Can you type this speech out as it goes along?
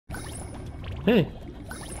Hey.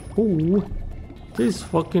 Ooh. This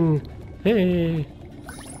fucking... Hey.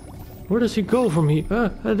 Where does he go from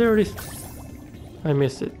here? There it is. I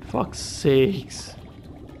missed it. Fuck's sakes.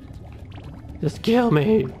 Just kill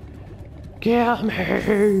me. Kill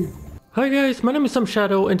me. Hi guys, my name is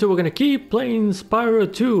Shadow, and today we're gonna keep playing Spyro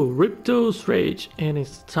 2, Ripto's Rage, and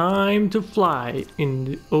it's time to fly in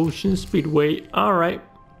the Ocean Speedway. Alright.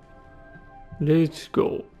 Let's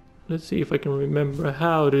go. Let's see if I can remember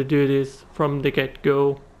how to do this from the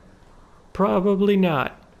get-go. Probably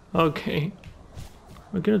not. Okay.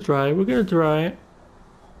 We're gonna try.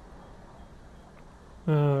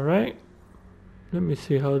 Alright. Let me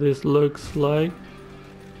see how this looks like.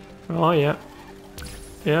 Oh yeah.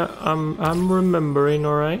 Yeah, I'm remembering,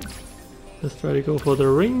 alright. Let's try to go for the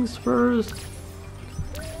rings first.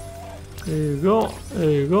 There you go.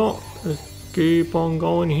 Let's keep on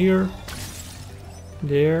going here.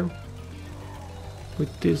 There.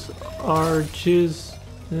 With these arches.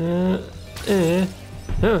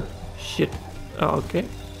 Shit. Okay.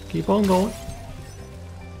 Keep on going.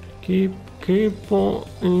 Keep on.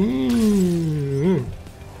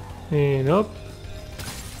 And up.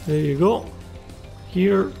 There you go.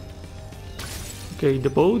 Here. Okay, the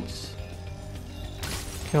boats.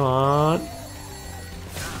 Come on.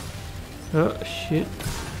 Oh shit.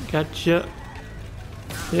 Gotcha.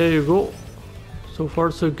 There you go. So far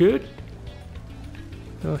so good.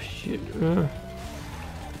 Oh shit.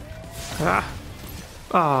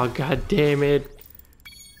 Oh god damn it.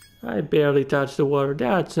 I barely touched the water.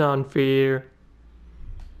 That's unfair.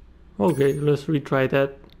 Okay, let's retry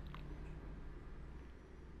that.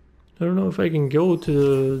 I don't know if I can go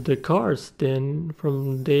to the cars then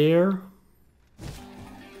from there.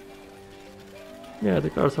 Yeah, the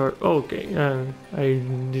cars are okay. I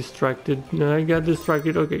got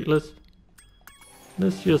distracted. Okay,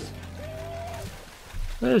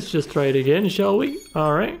 let's just try it again, shall we?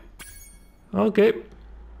 All right. Okay.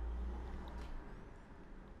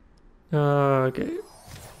 Okay.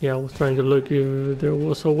 Yeah, I was trying to look if there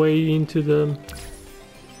was a way into the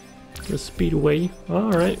speedway. All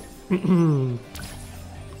right. Ring,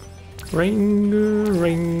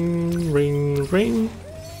 ring, ring.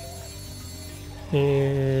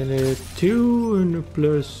 And a 2 and a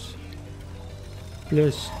plus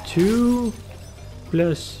 2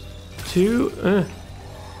 plus 2.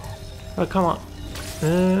 Oh, come on.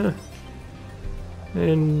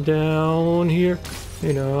 And down here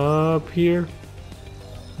and up here.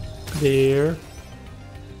 There.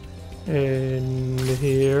 And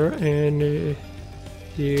here and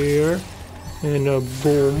here, and a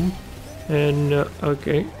boom, and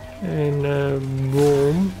okay, and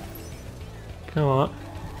boom. Come on.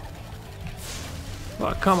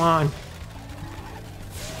 Oh, come on.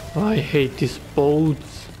 I hate these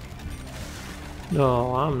boats.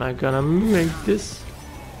 No, I'm not gonna make this.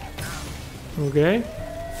 Okay.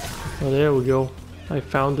 Oh, there we go. I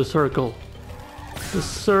found the circle. The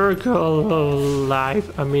circle of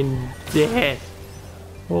life. I mean, death.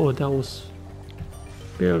 Oh, that was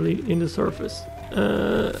barely in the surface.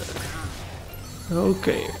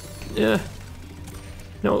 Okay. Yeah.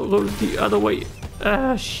 No, go the other way.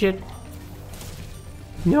 Ah, shit.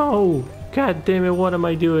 No. God damn it, what am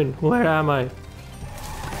I doing? Where am I?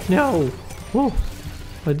 No. Oh,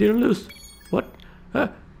 I didn't lose. What?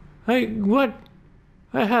 What?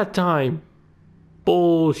 I had time.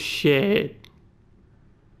 Bullshit.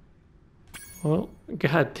 Well,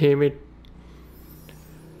 god damn it.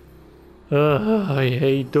 I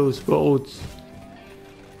hate those boats.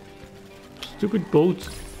 Stupid boats.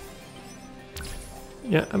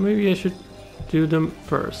 Yeah, maybe I should do them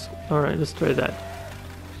first. Alright, let's try that.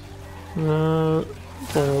 Boom.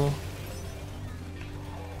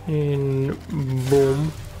 And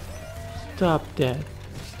boom. Stop that.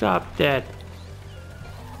 Stop that.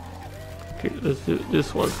 Okay, let's do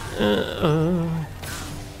this one.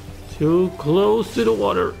 Too close to the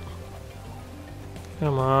water.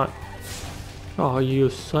 Come on. Oh, you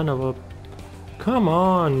son of a... Come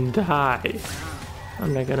on, die.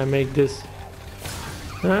 I'm not gonna make this.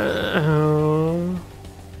 Oh.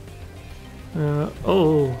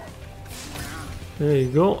 There you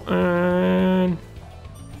go. And...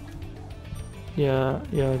 Yeah,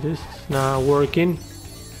 this is not working.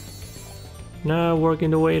 Not working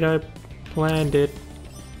the way that I planned it.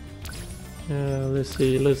 Let's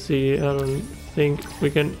see. I don't think we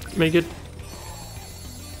can make it.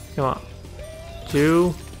 Come on.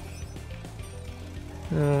 2.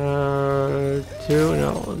 2.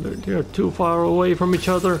 No, they're too far away from each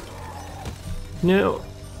other. No.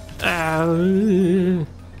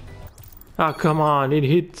 Oh, come on. It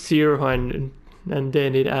hit 0 and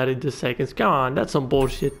then it added the seconds. Come on, that's some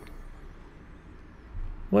bullshit.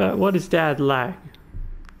 What is that lag?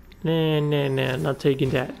 Nah, not taking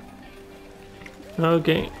that.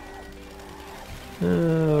 Okay.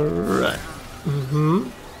 Alright.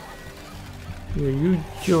 Here you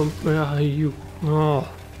jump. You.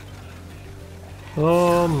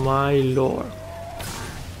 Oh my lord.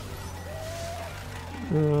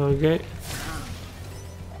 Okay.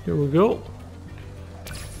 Here we go.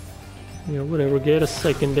 Yeah, whatever. Get a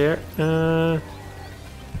second there.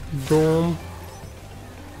 Boom.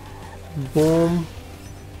 Boom.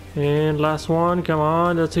 And last one. Come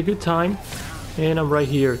on. That's a good time. And I'm right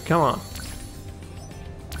here. Come on.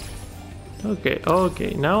 Okay.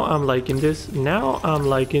 Now I'm liking this.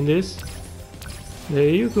 There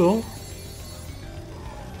you go.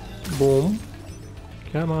 Boom.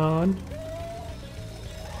 Come on.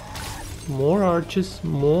 More arches.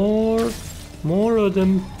 More of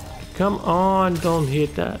them. Come on. Don't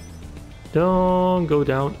hit that. Don't go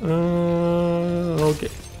down. Okay.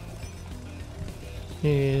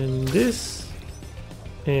 And this.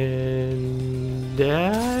 And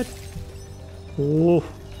that. Whoa.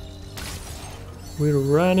 We are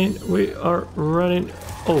running.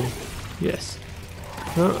 Oh, yes.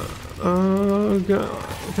 Come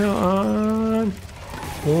on.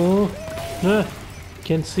 Oh,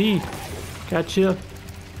 can't see. Gotcha.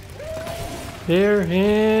 There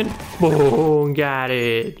and boom, got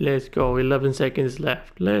it. Let's go. 11 seconds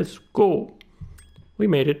left. Let's go. We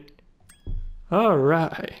made it. All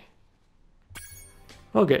right.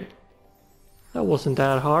 Okay. That wasn't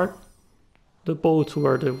that hard. The boats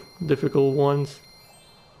were the difficult ones.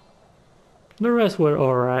 The rest were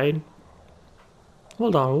alright.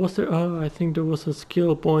 Hold on, was there? Oh, I think there was a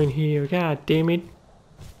skill point here. God damn it.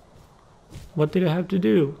 What did I have to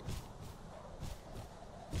do?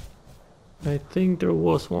 I think there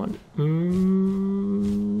was one.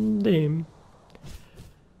 Damn.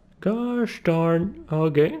 Gosh darn.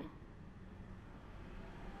 Okay.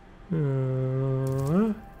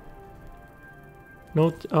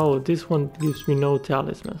 Oh, this one gives me no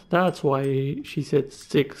talismans. That's why she said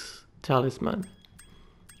 6 talisman.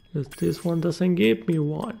 Because this one doesn't give me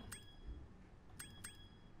one.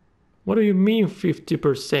 What do you mean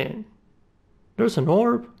 50%? There's an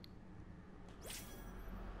orb?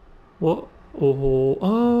 What?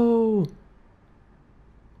 Oh.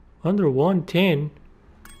 Under 110?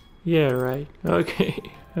 Yeah, right. Okay.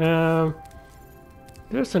 There's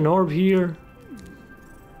an orb here.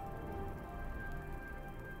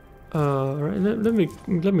 Right,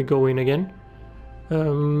 let me go in again.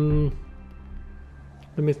 Let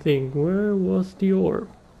me think. Where was the orb?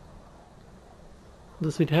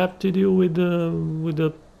 Does it have to do with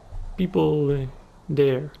the people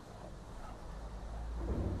there?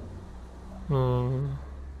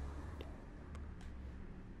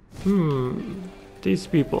 These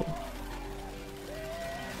people.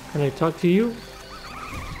 Can I talk to you?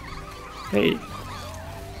 Hey.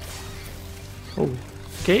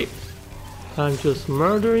 Okay. I'm just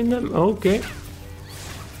murdering them. Okay.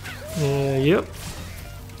 Yep.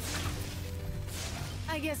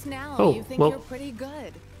 I guess now you think you're pretty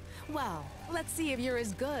good. Well, let's see if you're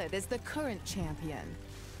as good as the current champion.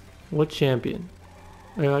 What champion?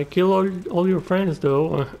 I kill all your friends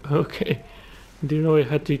though. Okay. Didn't know I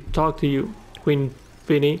had to talk to you, Queen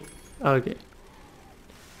Finny. Okay.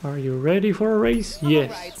 Are you ready for a race?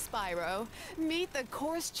 Yes. Alright, Spyro. Meet the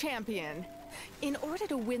course champion. In order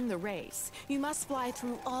to win the race, you must fly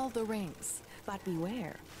through all the rings. But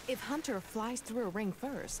beware, if Hunter flies through a ring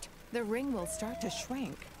first, the ring will start to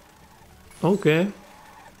shrink. Okay.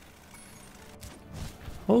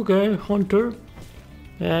 Okay, Hunter.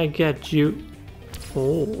 I get you.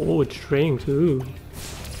 Oh, it's raining too.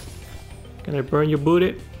 Can I burn your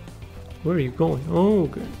booty? Where are you going? Oh,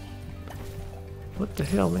 okay. What the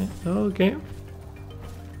hell, man? Okay.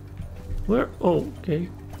 Where? Oh, okay.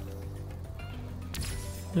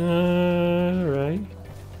 Alright.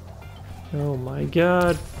 Oh my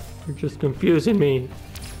god. You're just confusing me.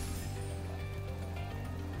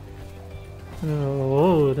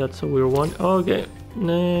 Oh, that's a weird one. Okay.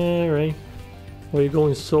 Alright. Why are you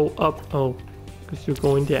going so up? Oh, because you're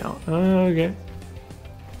going down. Okay.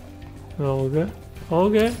 Okay.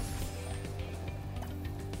 Okay.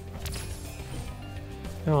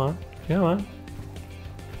 Come on. Come on.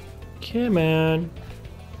 Come on.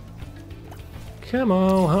 Come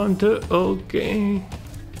on, Hunter. Okay.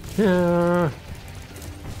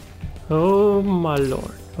 Oh my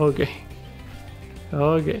lord. Okay.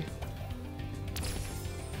 Okay.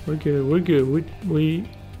 We're good. We're good. We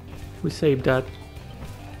saved that.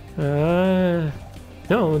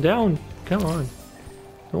 No, down. Come on.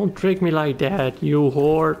 Don't trick me like that, you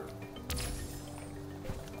whore.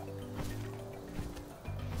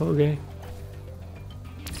 Okay.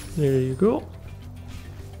 There you go.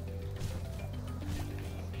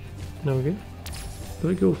 Okay. Do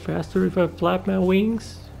I go faster if I flap my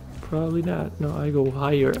wings? Probably not. No, I go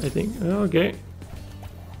higher, I think. Okay.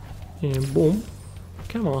 And boom.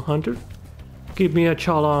 Come on, Hunter. Give me a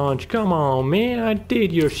challenge. Come on, man. I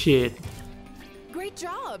did your shit. Great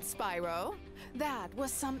job, Spyro. That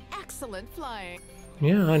was some excellent flying.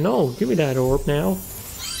 Yeah, I know. Give me that orb now.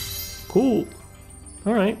 Cool.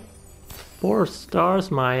 Alright. 4 stars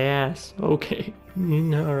my ass. Okay.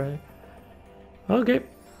 Alright. Okay.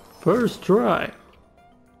 First try.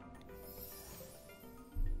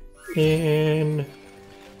 And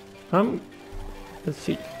let's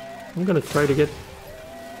see. I'm gonna try to get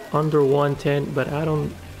under 110, but I don't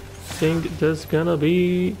think that's gonna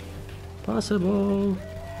be possible.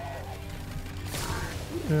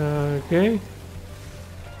 Okay.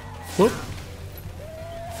 Whoop.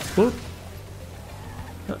 Whoop.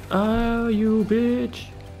 Oh, you bitch.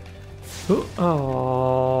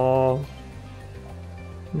 Oh.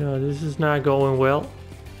 No, this is not going well.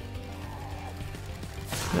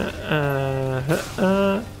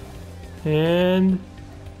 And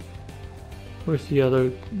where's the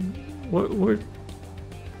other?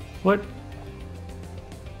 What?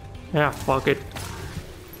 Ah, fuck it.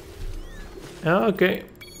 Okay,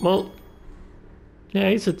 well, yeah,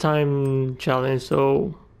 it's a time challenge,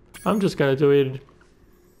 so I'm just gonna do it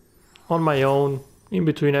on my own in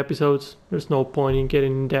between episodes. There's no point in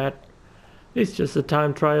getting that. It's just a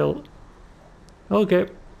time trial. Okay.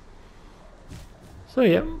 So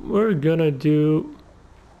yeah, we're gonna do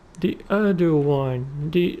the other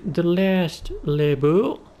one, the last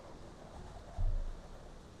level.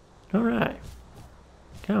 All right,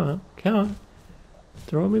 come on, come on,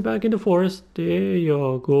 throw me back in the forest. There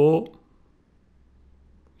you go.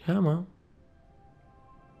 Come on.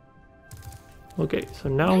 Okay, so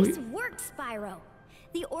now nice work, Spyro.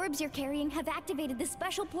 The orbs you're carrying have activated the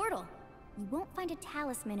special portal. You won't find a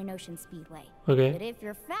talisman in Ocean Speedway. Okay. But if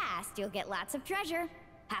you're fast, you'll get lots of treasure.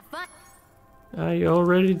 Have fun. I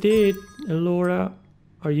already did, Elora.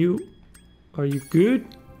 Are you good?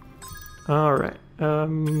 All right.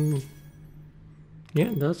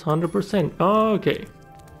 Yeah, that's 100%. Okay.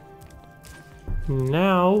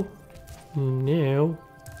 Now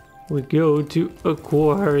we go to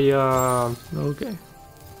aquarium. Okay.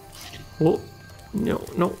 Oh,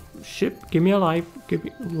 no, ship. Give me a life. Give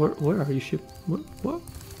me. Where are you, ship? What?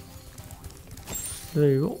 There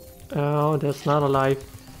you go. Oh, that's not a life.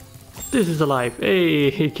 This is a life.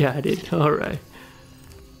 Hey, got it. All right.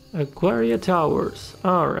 Aquaria towers.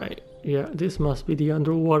 All right. Yeah, this must be the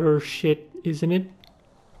underwater shit, isn't it?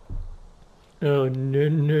 Oh,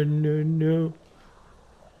 no.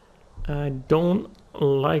 I don't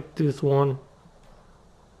like this one.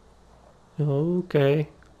 Okay.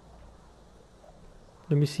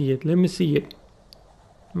 Let me see it.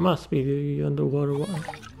 Must be the underwater one.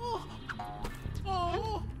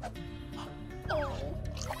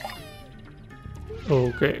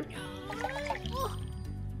 Okay.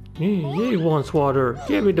 He wants water.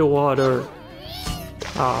 Give me the water.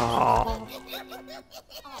 Ah.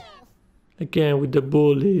 Again with the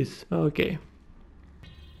bullies. Okay.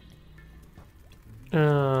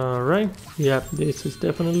 Alright. Yep, this is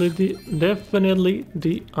definitely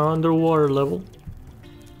the underwater level.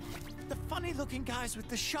 The funny looking guys with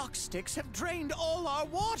the shock sticks have drained all our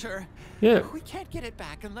water. Yeah. We can't get it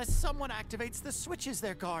back unless someone activates the switches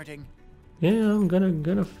they're guarding. Yeah, I'm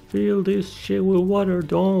gonna fill this shit with water,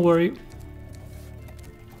 don't worry.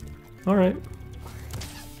 Alright.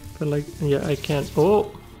 But like, yeah, I can't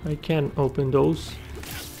open those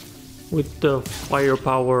with the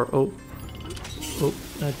firepower. Oh,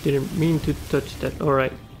 I didn't mean to touch that.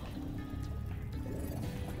 Alright.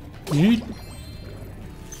 Yeet.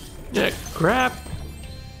 Yeah, crap.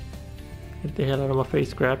 Get the hell out of my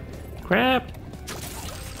face, crap.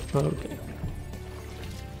 Okay.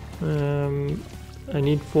 I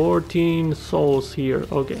need 14 souls here.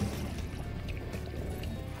 Okay.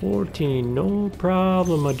 14, no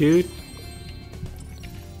problem, my dude.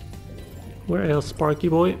 Where else, Sparky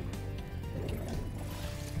boy?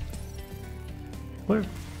 Where?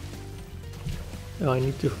 Oh, I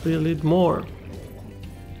need to fill it more.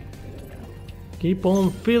 Keep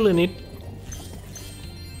on filling it.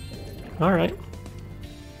 Alright.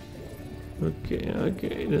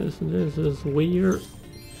 Okay, this is weird.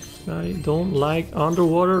 I don't like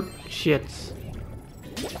underwater shits.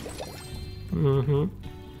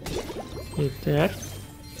 Hit that.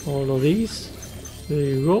 All of these. There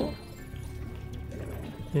you go.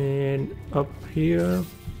 And up here.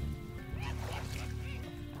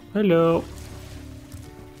 Hello.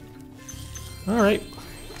 Alright.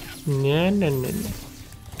 Nah, nah, nah, nah.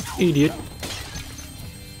 Idiot.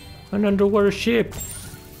 An underwater ship.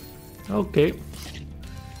 Okay.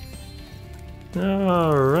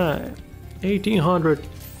 Alright. 1800.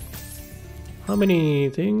 How many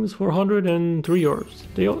things? 403 orbs.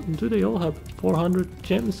 Do they all have 400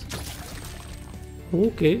 gems?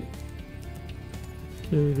 Okay.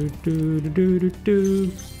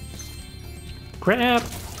 Crap!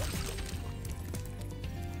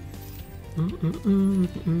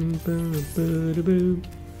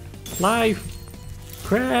 Life!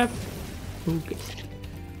 Crap! Okay.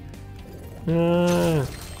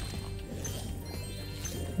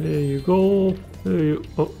 There you go. There you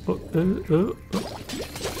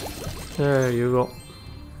There you go.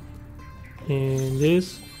 And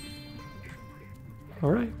this.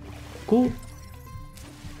 Alright. Cool.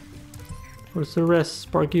 Where's the rest,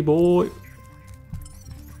 Sparky boy?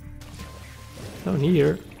 Down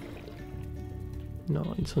here.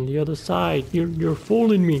 No, it's on the other side. You're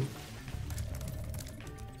fooling me.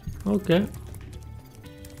 Okay.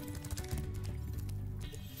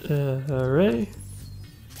 Alright.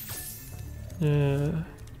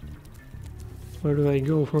 Where do I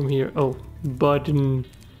go from here? Oh, button.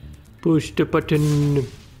 Push the button.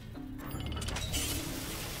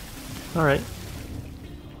 Alright.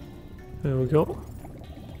 There we go.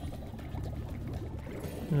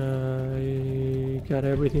 I got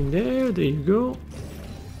everything there. There you go.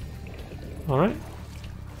 Alright.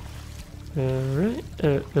 Alright.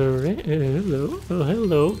 Alright. Hello. Oh,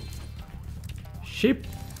 hello. Ship.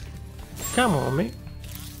 Come on, man.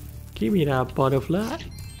 Give me that butterfly.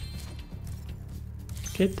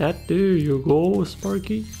 Get that. There you go,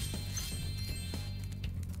 Sparky.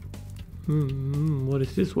 What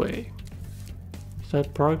is this way? Is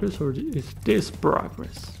that progress or is this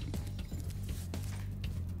progress?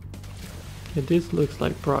 Yeah, this looks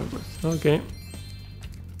like progress. Okay.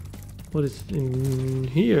 What is in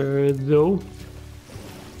here though?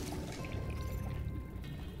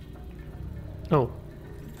 Oh.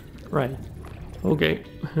 Right. Okay.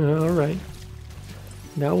 Alright.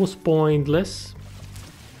 That was pointless.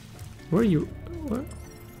 Where you...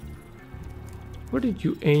 Where did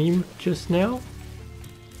you aim just now?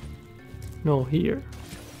 No, here.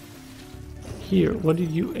 Here. What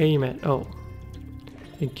did you aim at? Oh.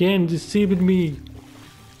 Again, deceiving me.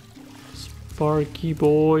 Sparky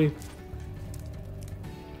boy.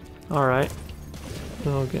 Alright.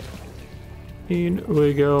 Okay. In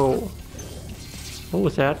we go. What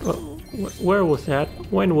was that? Where was that?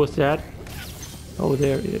 When was that? Oh,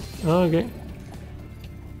 there it is. Okay.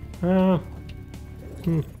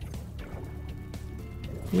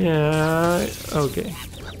 Yeah, okay.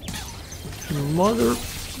 Mother...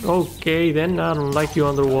 Okay, then I don't like you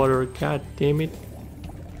underwater. God damn it.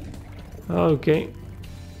 Okay.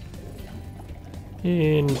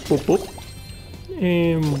 And boop boop.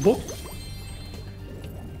 And boop.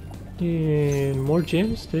 And more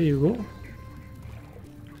gems. There you go.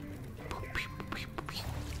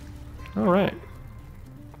 Alright.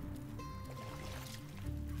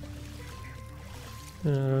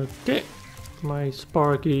 Okay. My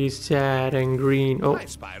Sparky is sad and green. Oh. Hi,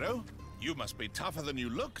 Spyro. You must be tougher than you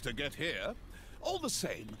look to get here. All the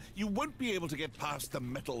same, you won't be able to get past the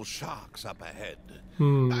metal sharks up ahead.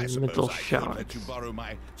 I suppose metal I could sharks. let you borrow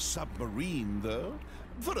my submarine, though.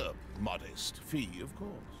 For a modest fee, of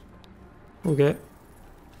course. Okay.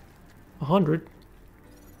 100.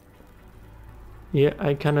 Yeah,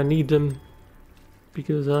 I kinda need them.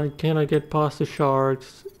 Because I cannot get past the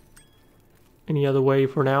sharks any other way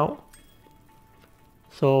for now.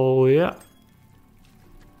 So, yeah.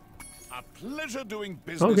 A pleasure doing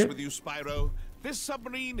business with you, Spyro. This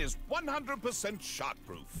submarine is 100%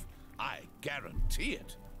 shark-proof. I guarantee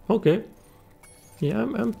it. Okay. Yeah,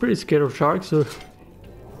 I'm pretty scared of sharks, so...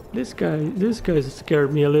 This guy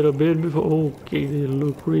scared me a little bit before. Okay, they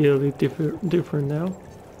look really different now.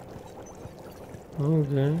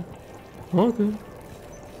 Okay. Okay.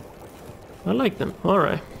 I like them.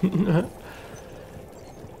 Alright.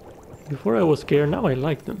 Before I was scared, now I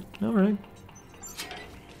like them. Alright.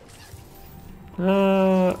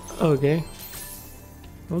 Okay.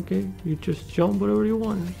 Okay, you just jump whatever you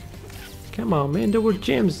want. Come on, man, there were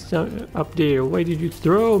gems up there. Why did you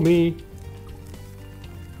throw me?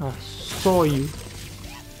 I saw you.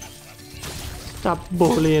 Stop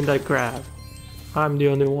bullying that crab. I'm the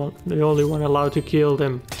only one allowed to kill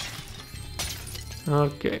them.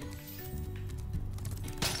 Okay.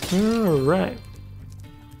 Alright.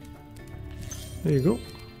 There you go.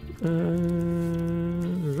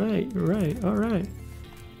 Right, alright.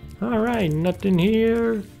 Alright, nothing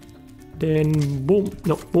here. Then boom.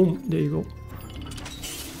 No, boom. There you go.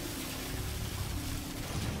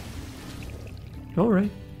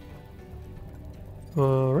 Alright.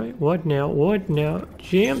 Alright, what now? What now?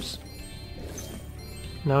 Gems?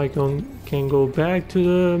 Now I can go back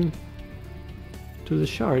to the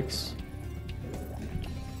sharks.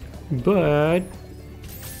 But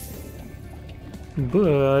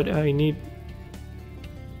I need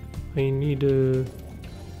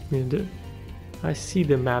I see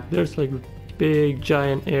the map. There's like a big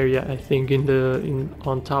giant area, I think,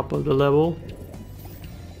 on top of the level.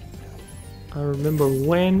 I remember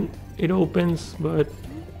when it opens, but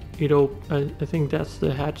I think that's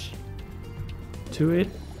the hatch to it.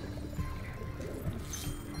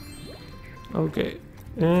 Okay,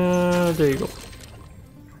 there you go.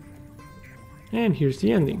 And here's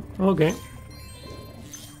the ending. Okay.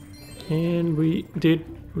 And we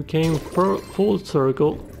came full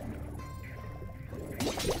circle.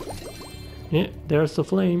 Yeah, there's the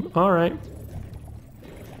flame. Alright.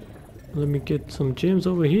 Let me get some gems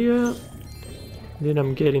over here. Then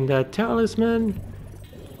I'm getting that talisman.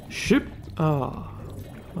 Ship. Ah.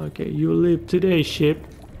 Okay, you live today, ship.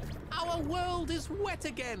 Our world is wet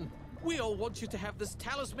again. We all want you to have this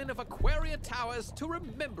talisman of Aquaria Towers to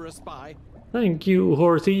remember us by. Thank you,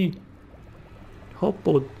 horsey.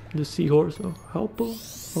 Helpo, the seahorse. Oh, Helpo?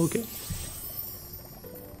 Okay.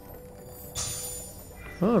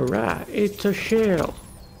 Alright, it's a shell.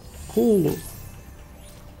 Cool.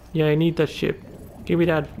 Yeah, I need that ship. Give me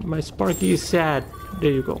that. My Sparky is sad.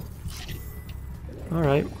 There you go.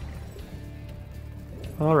 Alright.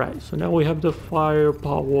 Alright, so now we have the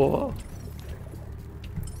firepower.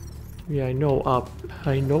 Yeah, I know up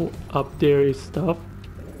there is stuff.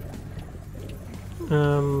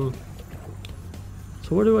 So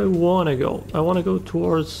where do I want to go? I want to go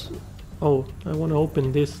towards... Oh, I want to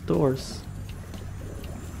open these doors.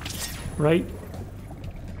 Right?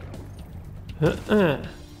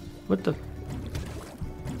 What the...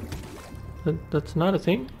 That's not a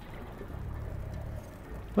thing?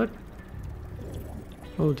 What?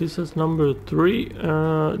 Oh, this is number 3.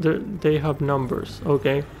 They have numbers.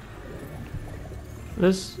 Okay.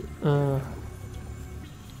 This...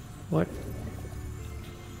 What?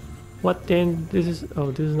 What then? This is... Oh,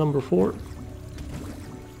 this is number 4.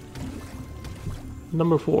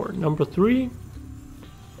 Number 4. Number 3?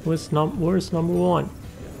 Where's number 1?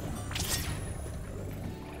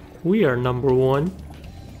 We are number 1.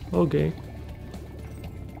 Okay.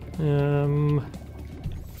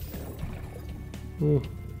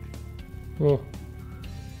 Oh.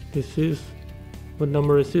 This is... What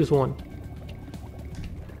number is this one?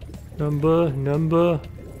 Number.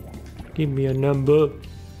 Give me a number.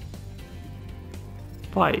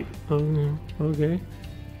 5. Okay.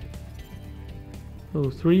 So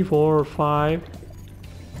 3, 4, 5.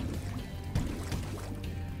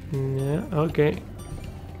 Yeah, okay.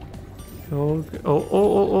 Okay.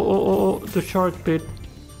 Oh, the shark bit.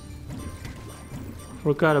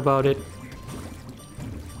 Forgot about it.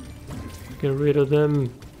 Get rid of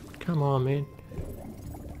them. Come on, man.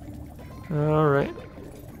 Alright.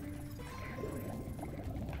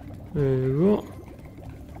 There you go.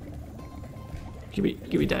 Give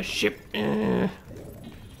me that ship.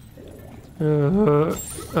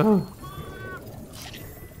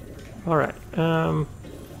 Alright.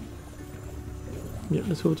 Yeah,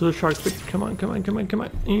 let's go to the shark pit. Come on.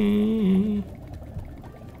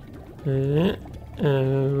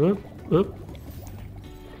 Up.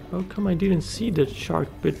 How come I didn't see the shark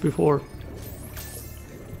pit before?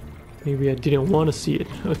 Maybe I didn't want to see it.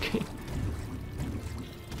 Okay.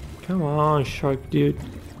 Come on, shark dude.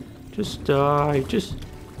 Just die. Just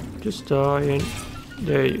die, and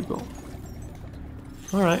there you go.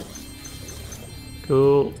 Alright.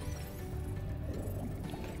 Cool.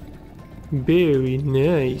 Very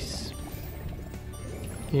nice.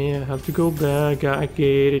 Yeah, I have to go back. I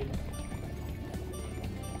get it.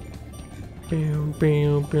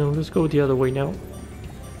 Bam. Let's go the other way now.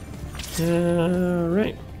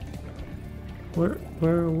 Alright. Where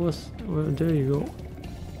there you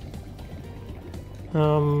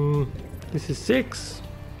go. This is 6.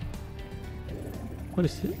 What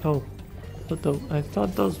is it? Oh, what the? I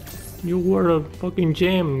thought those... You were a fucking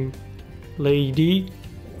gem, lady.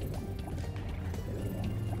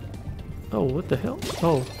 Oh, what the hell?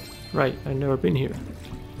 Oh, right, I've never been here.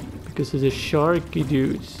 Because of the sharky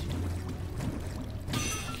dudes.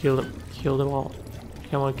 Kill them all.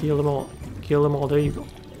 Come on, kill them all, there you go.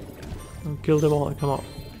 Oh, kill them all, come on.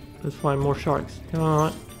 Let's find more sharks, come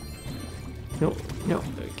on. No,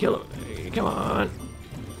 kill them, come on.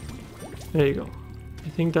 There you go. I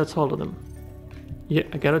think that's all of them. Yeah,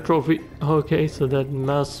 I got a trophy. Okay, so that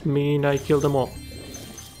must mean I killed them all.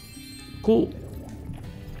 Cool.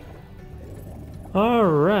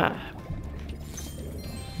 Alright.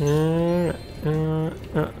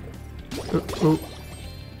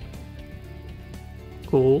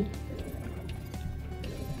 Cool.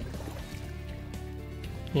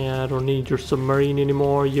 Yeah, I don't need your submarine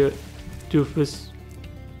anymore, you doofus.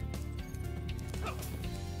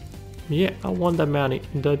 Yeah, I want that money.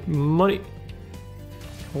 That money.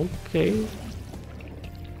 Okay.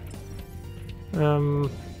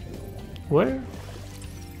 Where?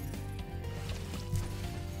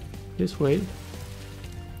 This way.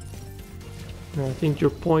 I think you're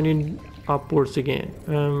pointing upwards again.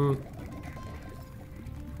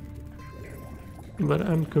 But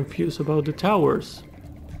I'm confused about the towers.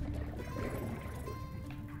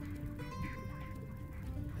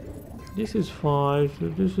 This is 5. So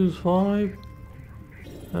this is 5.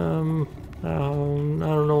 I don't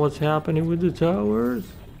know what's happening with the towers.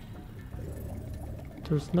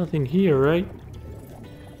 There's nothing here, right?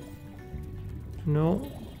 No.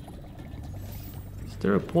 Is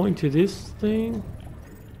there a point to this thing?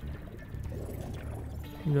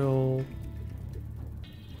 No.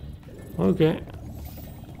 Okay.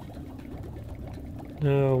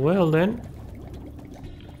 Well then.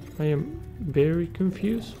 I am very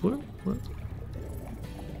confused.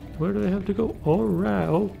 Where do I have to go? Alright,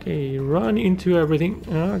 okay. Run into everything.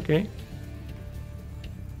 Okay.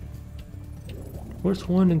 Where's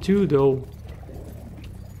 1 and 2 though?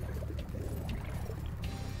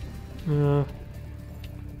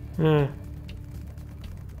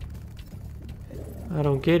 I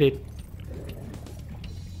don't get it.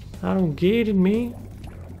 I don't get it, man.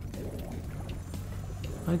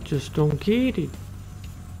 I just don't get it.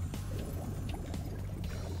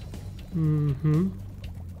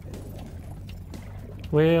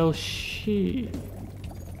 Well, shit.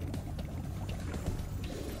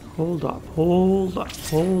 Hold up. I'm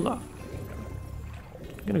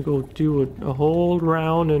gonna go do a whole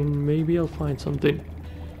round and maybe I'll find something.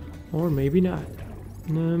 Or maybe not.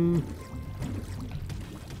 I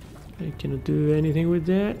cannot do anything with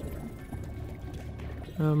that.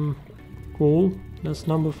 Cool. That's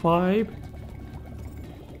number 5.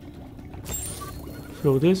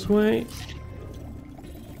 Go this way.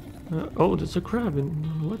 Oh, there's a crab in.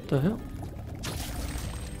 What the hell?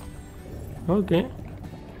 Okay.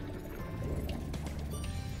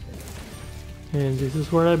 And this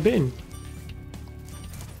is where I've been.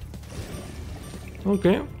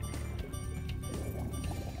 Okay.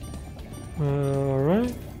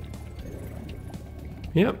 Alright.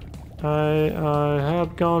 Yep. I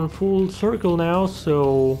have gone full circle now,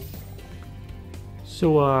 so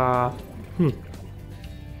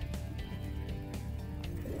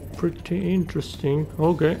pretty interesting.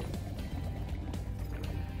 Okay.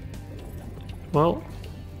 Well,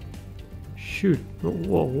 shoot.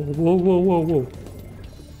 Whoa.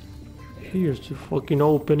 Here's the fucking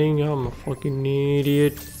opening. I'm a fucking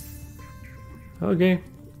idiot. Okay.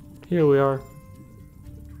 Here we are.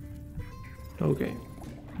 Okay.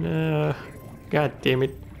 God damn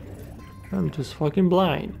it. I'm just fucking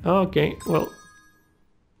blind. Okay, well.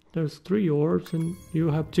 There's 3 orbs and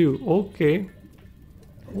you have 2. Okay.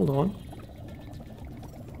 Hold on.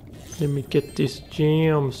 Let me get these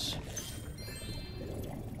gems.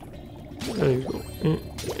 There you go.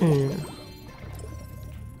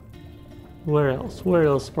 Where else? Where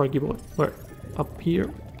else, Sparky Boy? Where? Up here.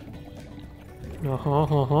 There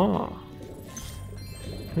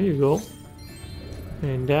you go.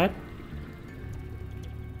 And that.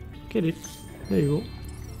 Get it. There you go.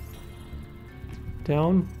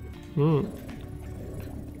 Down.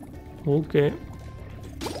 Okay.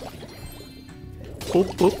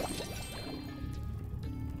 Up.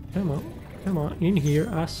 Come on, in here.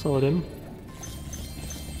 I saw them.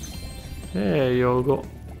 There you go.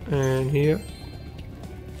 And here.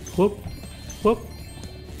 Whoop. Whip.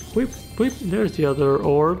 There's the other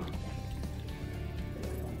orb.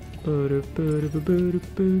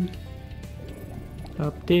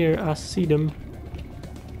 Up there, I see them.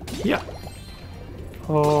 Yeah.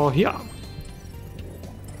 Oh, yeah.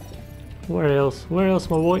 Where else,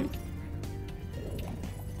 my boy?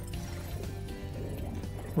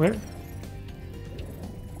 Where?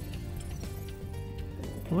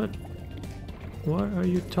 What are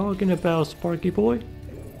you talking about, Sparky Boy?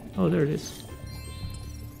 Oh, there it is.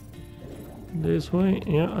 This way.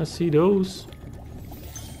 Yeah, I see those.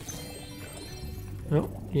 Oh,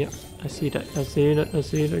 yeah, I see that. I see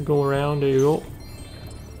that. Go around. There you go.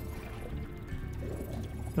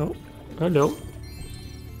 Oh, hello.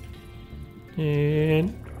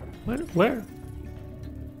 And what? Where?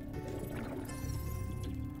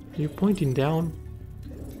 Are you pointing down?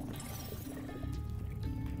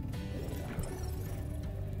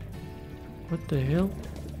 What the hell?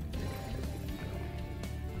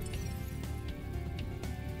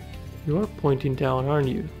 You are pointing down, aren't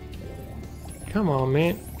you? Come on,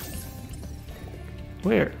 man.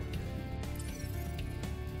 Where?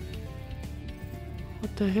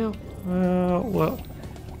 What the hell? Well,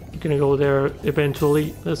 we're gonna go there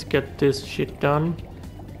eventually. Let's get this shit done.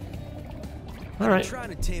 Alright. I'm trying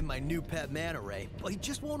to tame my new pet manta ray, but he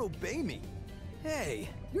just won't obey me. Hey,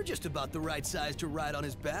 you're just about the right size to ride on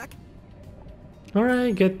his back.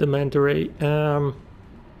 Alright, get the manta ray.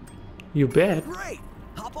 You bet. Great!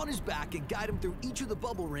 Hop on his back and guide him through each of the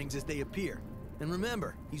bubble rings as they appear. And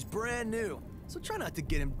remember, he's brand new, so try not to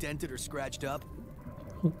get him dented or scratched up.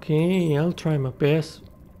 Okay, I'll try my best.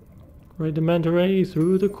 Ride the manta ray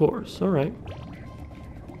through the course. Alright.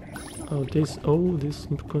 This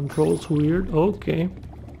control's weird. Okay.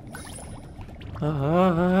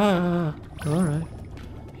 Alright.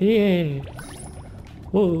 Yeah.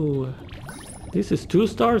 Whoa. This is 2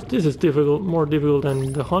 stars? This is difficult, more difficult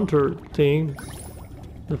than the hunter thing.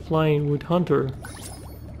 The flying with hunter.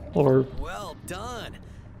 Or... Well done.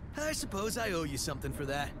 I suppose I owe you something for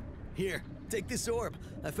that. Here, take this orb.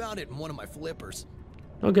 I found it in one of my flippers.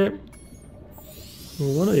 Okay.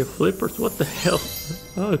 One of your flippers? What the hell?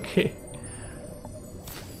 Okay.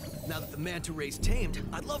 Now that the manta ray's tamed,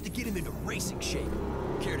 I'd love to get him into racing shape.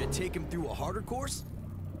 Care to take him through a harder course?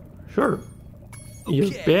 Sure. You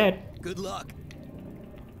Okay. bet. Good luck.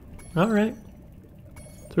 Alright.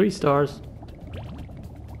 3 stars.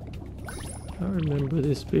 I remember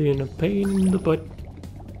this being a pain in the butt.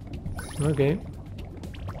 Okay.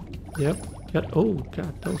 Yep. Oh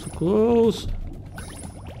god, that was close.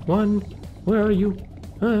 1. Where are you?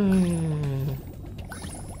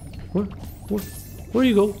 Where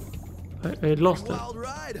you go? I lost it. Wild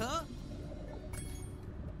ride,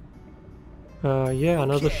 huh? Yeah,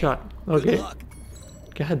 another Okay. shot. Good Okay. luck.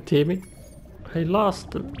 God damn it. I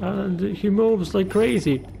lost him. He moves like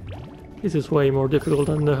crazy. This is way more difficult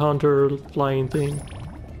than the hunter flying thing.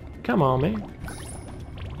 Come on, man.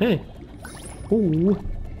 Hey. Ooh.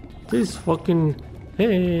 This fucking...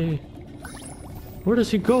 Hey. Where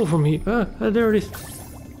does he go from here? There it is.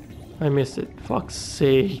 I missed it. Fuck's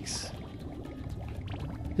sakes.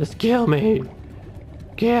 Just kill me.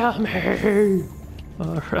 Kill me.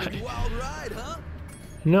 Alright. Wild ride, huh?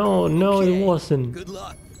 No, Okay. it wasn't. Good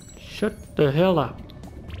luck. Shut the hell up.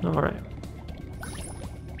 Alright.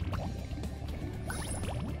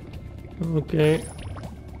 Okay.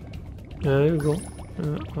 There you go.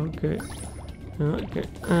 Okay. Okay.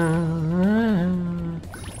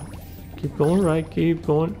 Keep going, right? Keep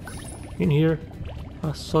going. In here.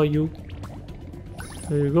 I saw you.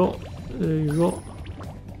 There you go. There you go.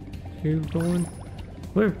 Keep going.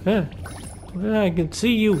 Where? Where? I can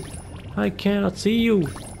see you. I cannot see you.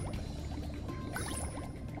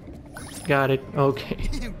 Got it. Okay.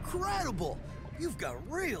 Incredible! You've got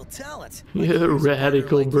real talent. You're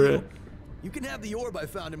radical, Like bruh. you. You can have the orb I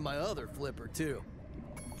found in my other flipper, too.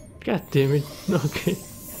 God damn it. Okay.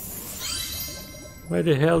 Why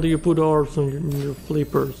the hell do you put orbs on your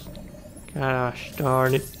flippers? Gosh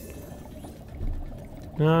darn it.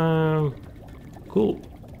 Cool.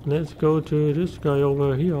 Let's go to this guy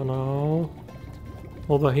over here now.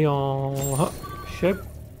 Over here. Ship.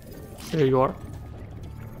 There you are.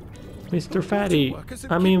 Mr. Fatty. Workers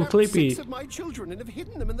have I mean kidnapped Flippy. 6 of my children and have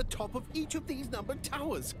hidden them in the top of each of these numbered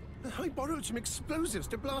towers. I borrowed some explosives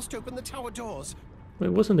to blast open the tower doors. Wait,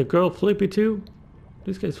 wasn't the girl Flippy too?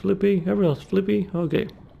 This guy's Flippy. Everyone's Flippy. Okay.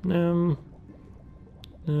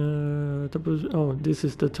 Oh, this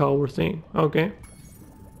is the tower thing. Okay.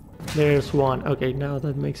 There's one. Okay, now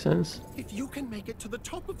that makes sense. If you can make it to the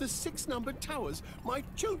top of the 6 numbered towers, my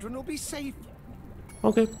children will be safe.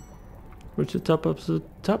 Okay. Reach the tops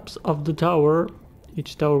of the tower.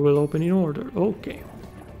 Each tower will open in order. Okay.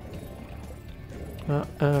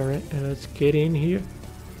 Alright, let's get in here.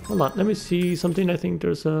 Hold on, let me see something. I think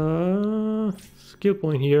there's a skill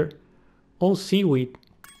point here. All seaweed.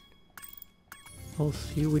 All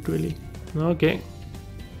seaweed, really. Okay.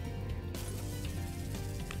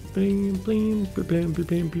 Bling, bling, bling, bling,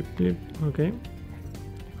 bling, bling, bling. Okay.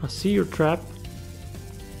 I see your trap.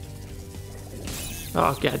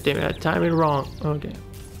 Oh, god damn it, I timed it wrong. Okay.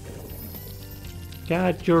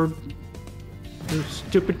 God, you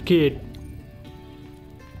stupid kid.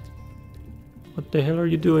 What the hell are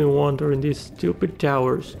you doing wandering these stupid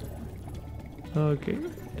towers? Okay,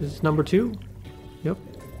 this is number 2? Yep.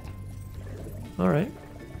 Alright.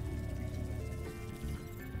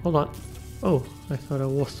 Hold on. Oh, I thought I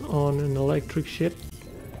was on an electric ship.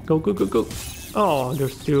 Go, go, go, go. Oh,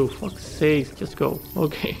 there's 2. Fuck's sake, just go.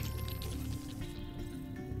 Okay.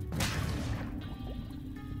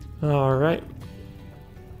 Alright.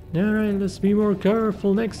 Alright, let's be more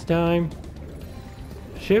careful next time.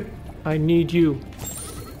 Ship, I need you.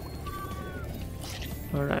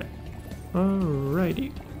 Alright.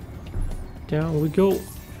 Alrighty. Down we go.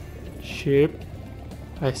 Ship.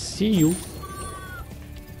 I see you.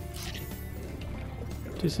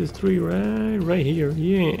 This is 3, right? Right here.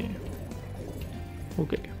 Yeah.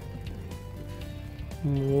 Okay.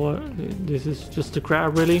 What? This is just a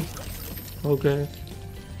crab, really? Okay.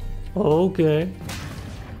 Okay.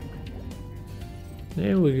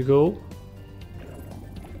 There we go.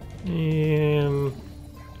 And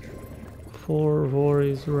 4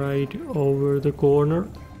 is right over the corner.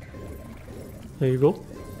 There you go.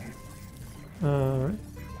 Alright.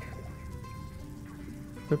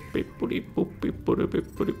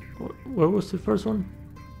 Where was the first one?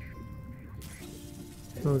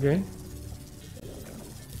 Okay.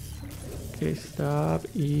 Okay, stop.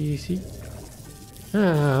 Easy.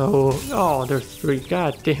 Oh, there's 3.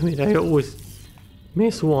 God damn it, I always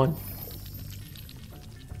miss one.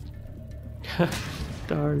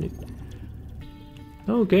 Darn it.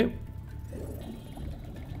 Okay.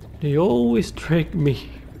 They always trick me.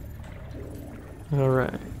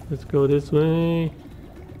 Alright, let's go this way.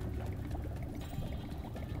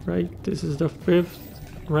 Right, this is the 5th.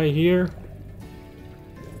 Right here.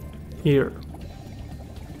 Here.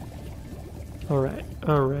 Alright,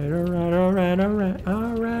 alright, alright, alright, alright,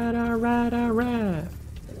 alright, alright, alright.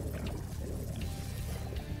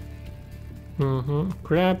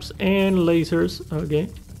 Crabs and lasers. Okay.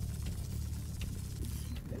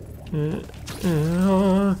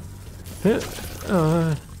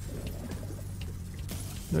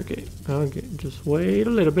 Okay, okay, just wait a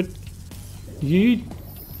little bit. Yeet.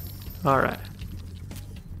 Alright.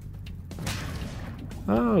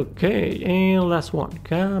 Okay, and last one.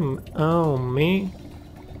 Come on, me.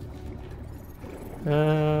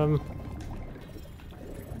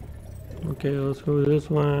 Okay, let's go this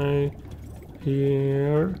way.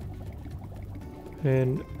 Here.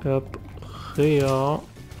 And up here.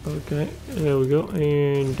 Okay, there we go.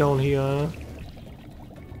 And down here.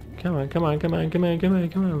 Come on, come on, come on, come on, come on,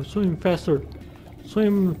 come on. Swim faster.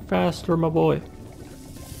 Swim faster, my boy.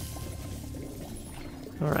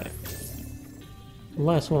 Alright.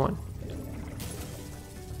 Last one.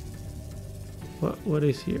 What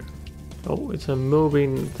is here? Oh, it's a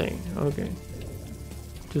moving thing. Okay.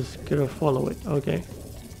 Just gotta follow it. Okay.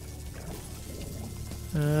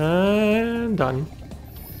 And done.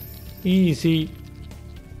 Easy.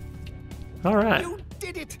 Alright. You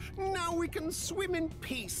did it! Now we can swim in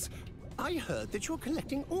peace. I heard that you're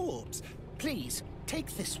collecting orbs. Please,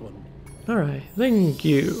 take this one. Alright, thank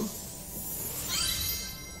you.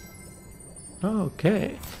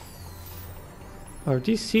 Okay. Are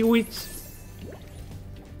these seaweeds?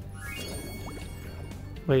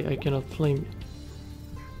 Wait, I cannot flame.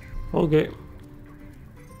 Okay.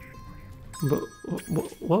 But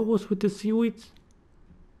what was with the seaweeds?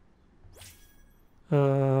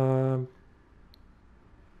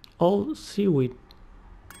 All seaweed.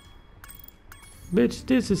 Bitch,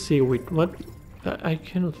 this is seaweed. What? I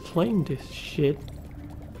cannot flame this shit.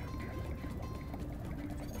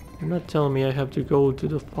 You're not telling me I have to go to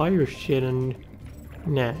the fire shit and...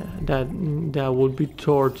 Nah, that would be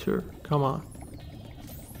torture. Come on.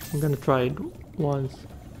 I'm gonna try it once.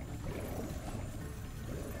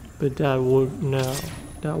 But that would... No.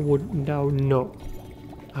 That would... No.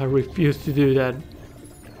 I refuse to do that.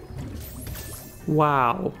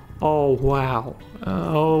 Wow. Oh, wow.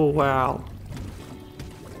 Oh, wow.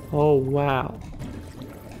 Oh, wow.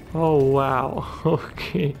 Oh, wow.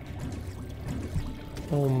 Okay.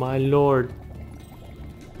 Oh, my lord.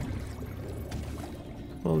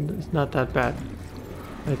 Well, it's not that bad.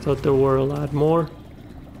 I thought there were a lot more.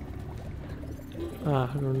 I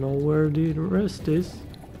don't know where the rest is.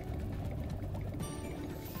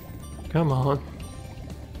 Come on.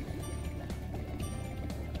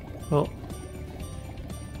 Well,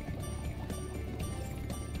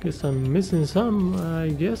 guess I'm missing some, I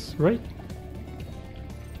guess, right?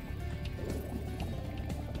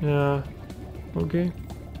 Yeah, okay.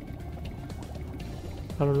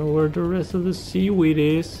 I don't know where the rest of the seaweed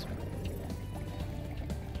is.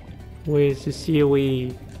 Where's the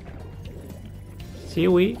seaweed?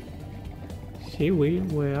 Seaweed?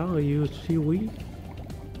 Seaweed? Where are you, seaweed?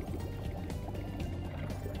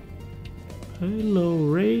 Hello,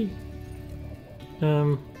 Ray.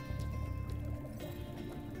 I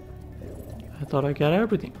thought I got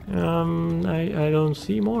everything. I don't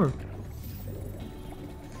see more.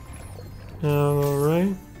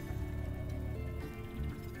 Alright.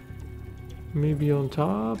 Maybe on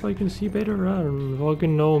top I can see better? I don't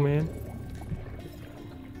fucking know, man.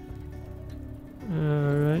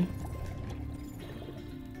 Alright.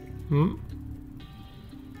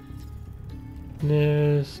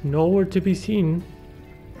 There's nowhere to be seen.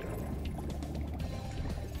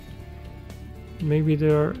 Maybe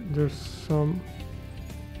there's some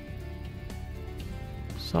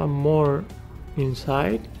more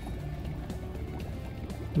inside.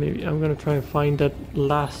 Maybe I'm gonna try and find that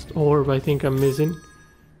last orb I think I'm missing.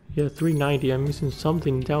 Yeah, 390. I'm missing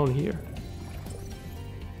something down here.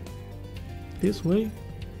 This way?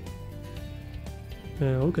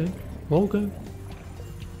 Okay. Okay.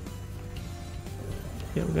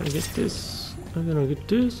 Yeah, I'm gonna get this. I'm gonna get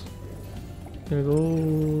this. I'm gonna go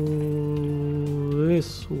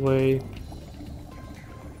this way.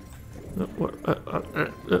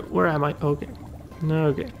 Where am I? Okay.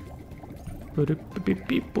 Okay.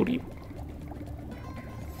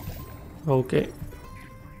 Okay.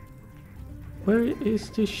 Where is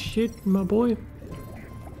this shit, my boy?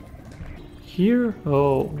 Here?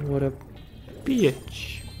 Oh, what a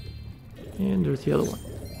bitch. And there's the other one.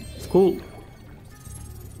 Cool.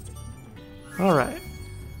 Alright.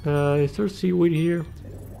 Is there seaweed here?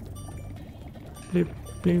 Blip,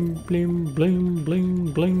 blim, blim, bling,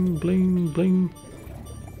 bling, bling, bling, bling.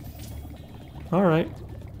 Alright.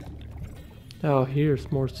 Oh,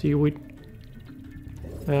 here's more seaweed.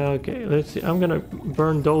 Okay, let's see. I'm gonna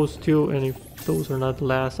burn those two, and if those are not the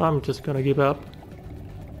last, I'm just gonna give up.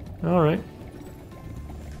 Alright.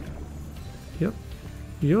 Yep.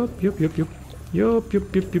 Yup.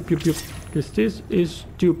 Because this is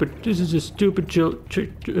stupid. This is a stupid chill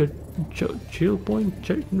point.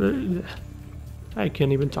 I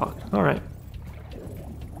can't even talk. Alright.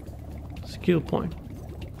 Skill point.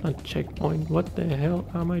 Not checkpoint. What the hell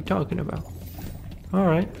am I talking about?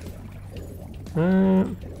 Alright.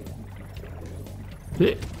 Bleh.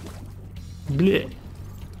 Bleh.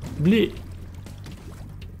 Bleh.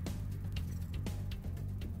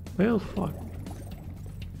 Well, fuck.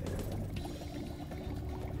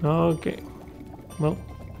 Okay. Well.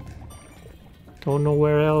 Don't know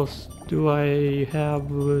where else do I have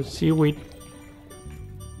seaweed.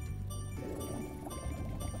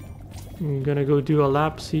 I'm gonna go do a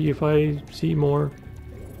lap, see if I see more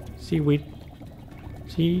seaweed.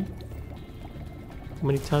 See? How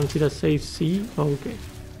many times did I say see? Okay.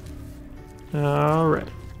 Alright.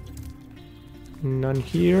 None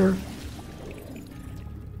here.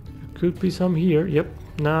 Could be some here. Yep.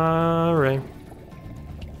 Alright.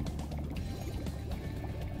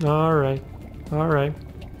 Alright. Alright.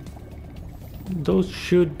 Those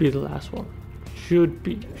should be the last one. Should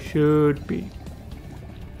be. Should be.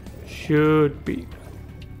 Should be.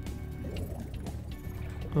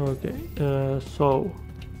 Okay. So.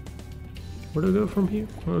 Where do I go from here?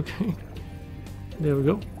 Okay. There we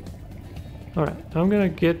go. Alright. I'm gonna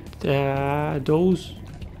get those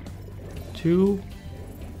two.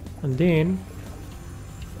 And then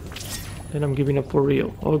I'm giving up for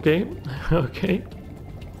real. Okay. Okay.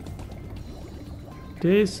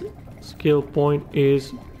 This skill point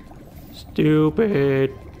is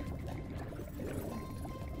stupid.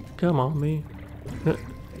 Come on, me.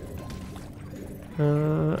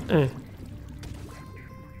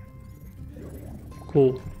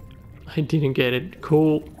 Cool. I didn't get it.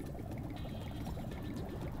 Cool.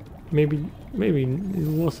 Maybe it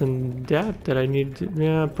wasn't that I needed to.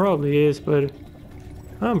 Yeah, probably is, but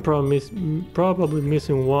I'm probably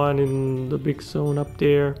missing one in the big zone up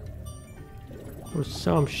there. Or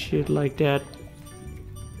some shit like that.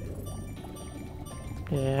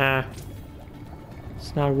 Yeah.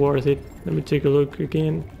 It's not worth it. Let me take a look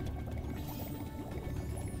again.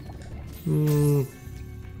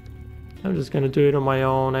 I'm just gonna do it on my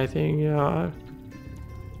own, I think. Yeah.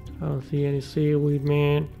 I don't see any seaweed,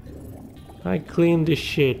 man. I cleaned this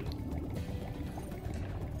shit.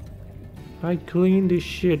 I cleaned this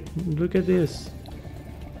shit. Look at this.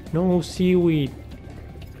 No seaweed.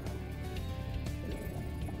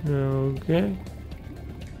 Okay.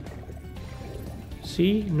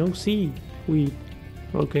 See? No seaweed.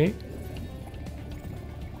 Okay.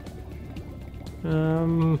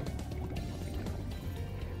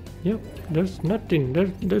 Yep. There's nothing.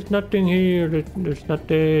 There's nothing here. There's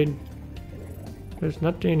nothing. There's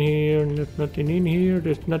nothing here. There's nothing in here.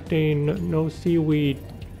 There's nothing. No seaweed.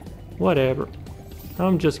 Whatever.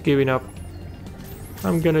 I'm just giving up.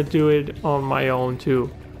 I'm gonna do it on my own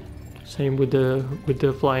too. Same with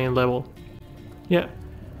the flying level. Yeah.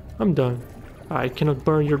 I'm done. I cannot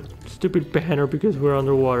burn your stupid banner because we're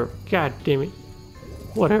underwater. God damn it.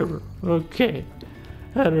 Whatever. Okay.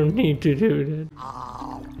 I don't need to do that.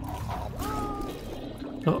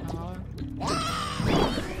 Oh.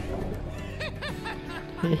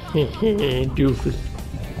 Doofus.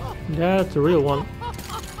 That's a real one.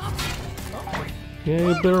 Yeah,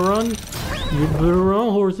 you better run. You better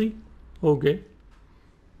run, horsey. Okay.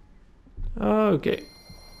 Okay.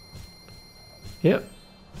 Yep.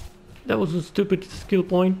 That was a stupid skill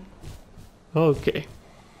point. Okay.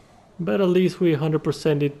 But at least we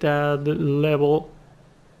 100%ed that level.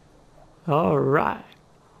 Alright.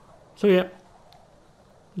 So yeah.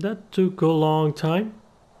 That took a long time.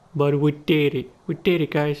 But we did it. We did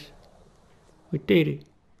it, guys. We did it.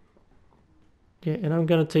 Yeah, and I'm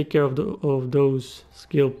gonna take care of those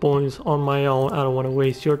skill points on my own. I don't want to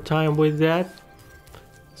waste your time with that.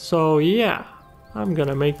 So yeah, I'm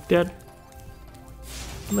gonna make that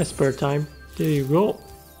my spare time. There you go.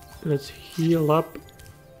 Let's heal up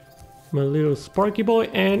my little Sparky boy,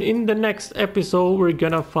 and in the next episode we're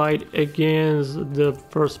gonna fight against the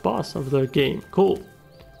first boss of the game. Cool.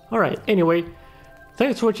 Alright, anyway,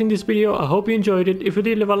 thanks for watching this video. I hope you enjoyed it. If you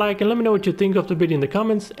did, leave a like and let me know what you think of the video in the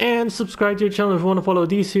comments, and subscribe to the channel if you want to follow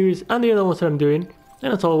these series and the other ones that I'm doing.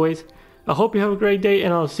 And as always, I hope you have a great day,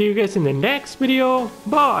 and I'll see you guys in the next video.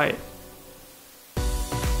 Bye!